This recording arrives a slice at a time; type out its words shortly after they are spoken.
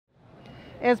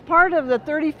As part of the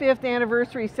 35th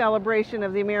anniversary celebration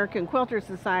of the American Quilter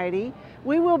Society,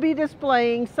 we will be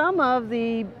displaying some of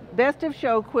the best of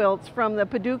show quilts from the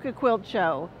Paducah Quilt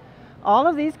Show. All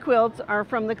of these quilts are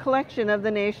from the collection of the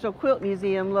National Quilt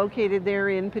Museum located there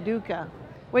in Paducah.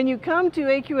 When you come to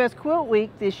AQS Quilt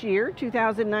Week this year,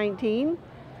 2019,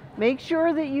 make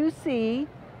sure that you see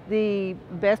the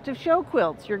best of show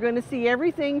quilts. You're going to see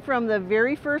everything from the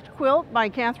very first quilt by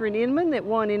Catherine Inman that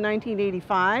won in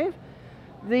 1985,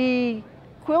 the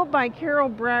quilt by Carol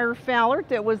Breyer Fallert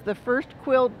that was the first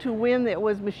quilt to win that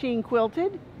was machine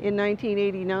quilted in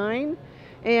 1989,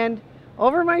 and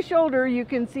over my shoulder you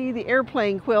can see the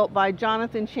airplane quilt by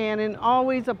Jonathan Shannon,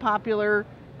 always a popular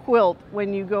quilt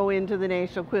when you go into the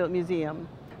National Quilt Museum.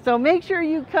 So make sure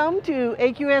you come to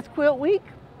AQS Quilt Week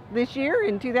this year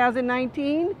in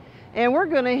 2019, and we're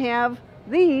going to have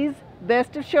these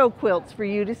best of show quilts for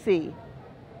you to see.